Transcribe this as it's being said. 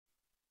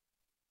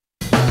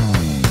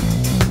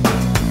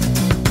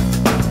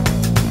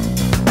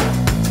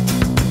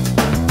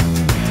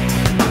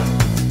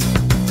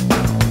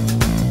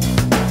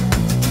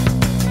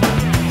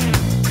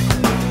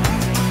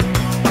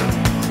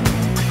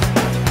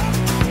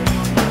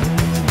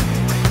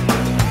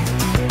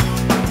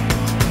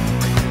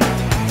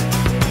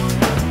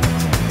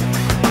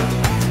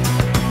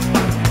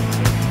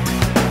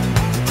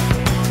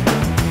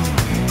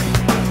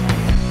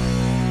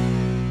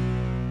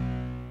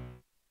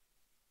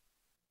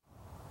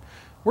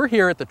We're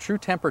here at the True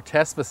Temper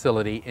Test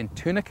Facility in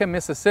Tunica,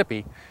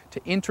 Mississippi to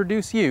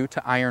introduce you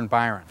to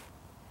iron-byron.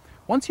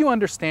 Once you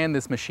understand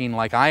this machine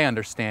like I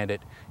understand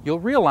it, you'll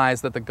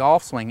realize that the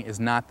golf swing is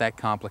not that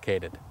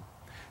complicated.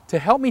 To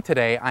help me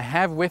today, I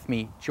have with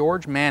me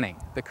George Manning,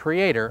 the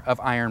creator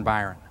of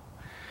iron-byron.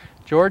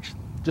 George,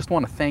 just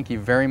want to thank you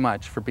very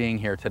much for being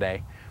here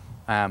today.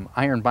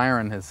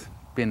 Iron-byron has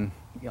been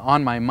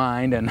on my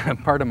mind and a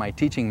part of my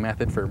teaching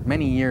method for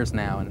many years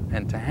now,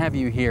 and to have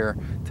you here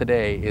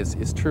today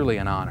is truly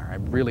an honor. I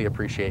really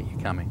appreciate you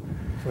coming.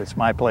 It's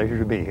my pleasure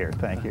to be here.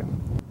 Thank you.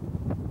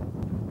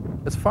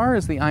 As far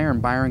as the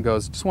iron-byron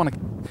goes, just want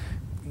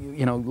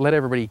to let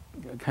everybody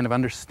kind of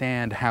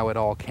understand how it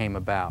all came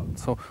about.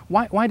 So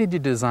why did you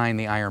design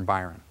the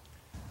iron-byron?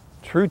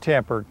 True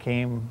Temper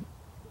came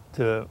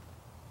to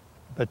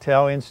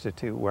Battelle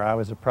Institute, where I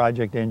was a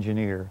project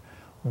engineer,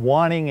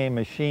 wanting a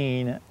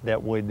machine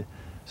that would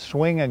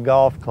swing a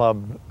golf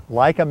club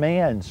like a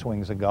man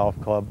swings a golf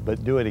club,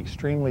 but do it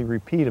extremely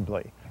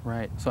repeatably.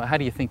 Right. So how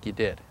do you think you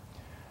did?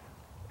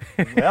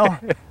 Well,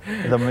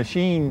 the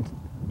machine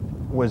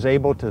was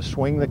able to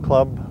swing the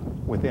club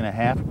within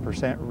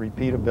 0.5%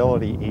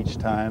 repeatability each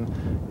time,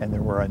 and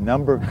there were a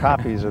number of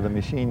copies of the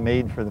machine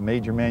made for the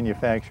major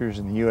manufacturers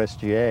in the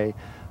USGA,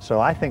 so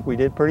I think we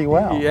did pretty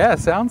well. Yeah,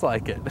 sounds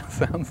like it.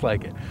 Sounds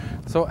like it.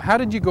 So how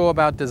did you go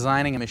about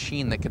designing a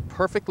machine that could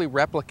perfectly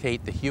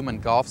replicate the human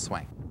golf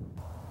swing?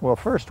 Well,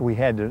 first we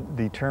had to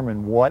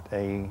determine what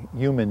a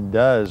human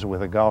does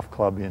with a golf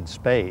club in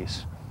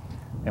space,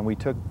 and we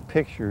took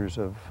pictures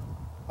of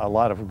a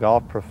lot of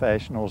golf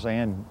professionals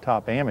and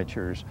top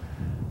amateurs,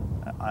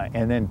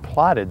 and then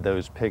plotted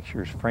those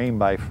pictures frame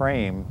by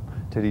frame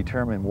to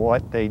determine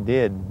what they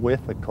did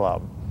with the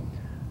club.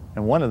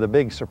 And one of the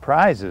big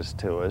surprises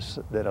to us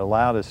that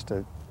allowed us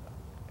to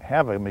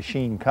have a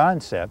machine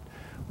concept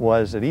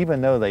was that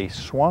even though they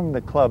swung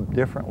the club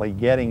differently,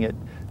 getting it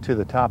to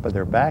the top of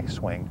their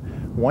backswing,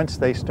 once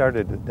they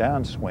started to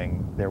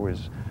downswing, there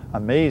was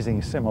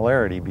amazing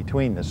similarity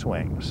between the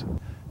swings.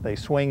 They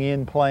swing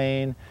in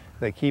plane,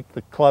 they keep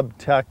the club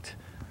tucked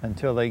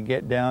until they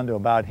get down to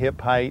about hip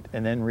height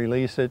and then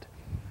release it.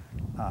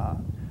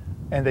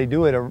 And they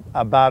do it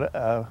about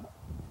a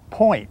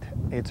point.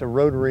 It's a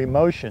rotary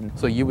motion.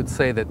 So you would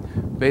say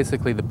that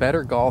basically the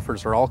better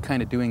golfers are all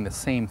kind of doing the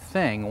same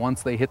thing.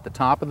 Once they hit the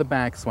top of the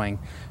backswing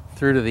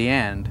through to the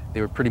end,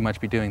 they would pretty much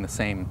be doing the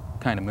same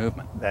kind of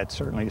movement. That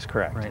certainly is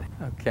correct. Right.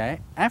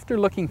 Okay. After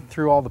looking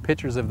through all the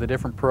pictures of the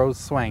different pros'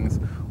 swings,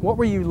 what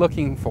were you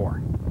looking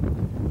for?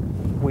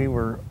 We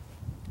were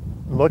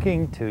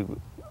looking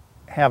to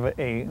have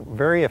a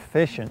very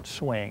efficient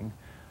swing,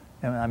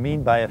 and I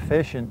mean by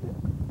efficient,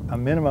 a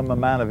minimum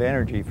amount of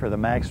energy for the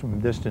maximum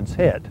distance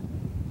hit.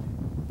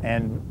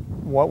 And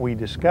what we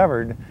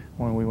discovered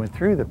when we went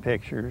through the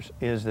pictures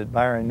is that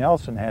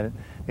Byron-Nelson had an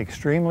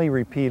extremely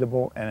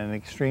repeatable and an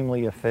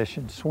extremely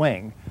efficient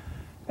swing.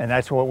 And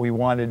that's what we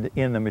wanted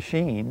in the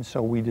machine,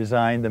 so we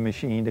designed the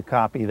machine to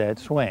copy that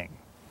swing.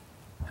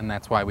 And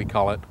that's why we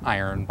call it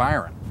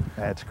iron-byron.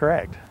 That's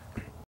correct.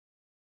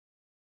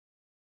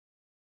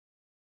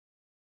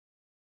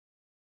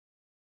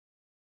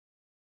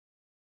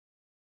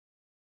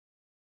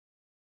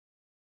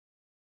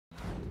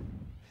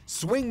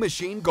 Swing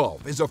Machine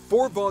Golf is a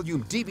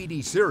 4-volume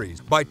DVD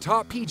series by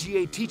top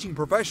PGA teaching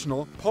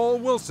professional Paul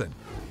Wilson.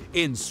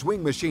 In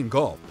Swing Machine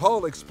Golf,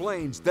 Paul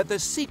explains that the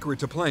secret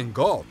to playing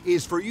golf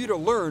is for you to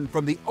learn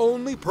from the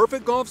only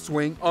perfect golf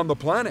swing on the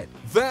planet.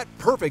 That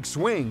perfect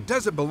swing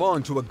doesn't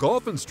belong to a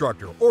golf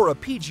instructor or a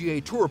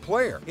PGA Tour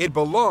player. It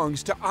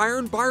belongs to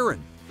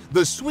iron-byron,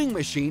 the swing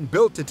machine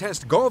built to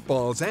test golf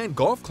balls and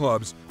golf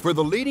clubs for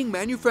the leading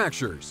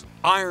manufacturers.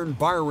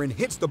 Iron-byron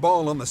hits the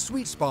ball on the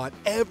sweet spot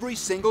every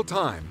single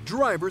time,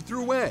 driver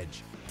through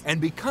wedge. And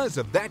because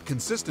of that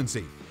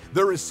consistency,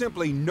 there is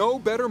simply no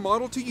better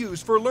model to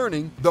use for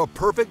learning the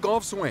perfect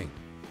golf swing.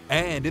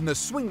 And in the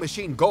Swing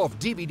Machine Golf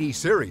DVD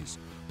series,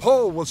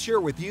 Paul will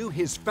share with you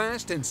his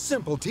fast and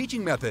simple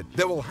teaching method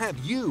that will have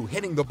you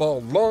hitting the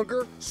ball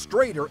longer,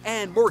 straighter,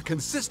 and more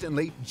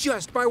consistently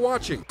just by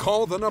watching.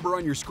 Call the number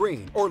on your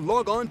screen or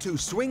log on to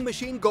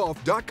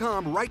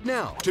swingmachinegolf.com right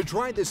now to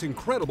try this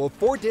incredible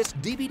 4-disc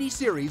DVD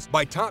series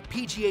by top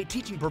PGA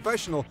teaching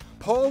professional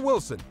Paul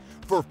Wilson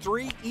for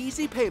 3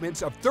 easy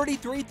payments of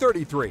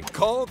 $33.33.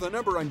 Call the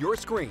number on your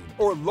screen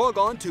or log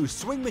on to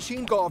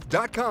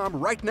swingmachinegolf.com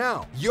right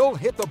now. You'll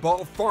hit the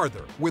ball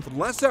farther with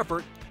less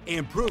effort,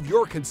 improve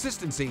your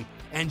consistency,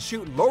 and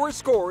shoot lower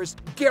scores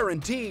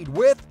guaranteed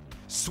with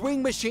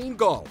Swing Machine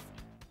Golf.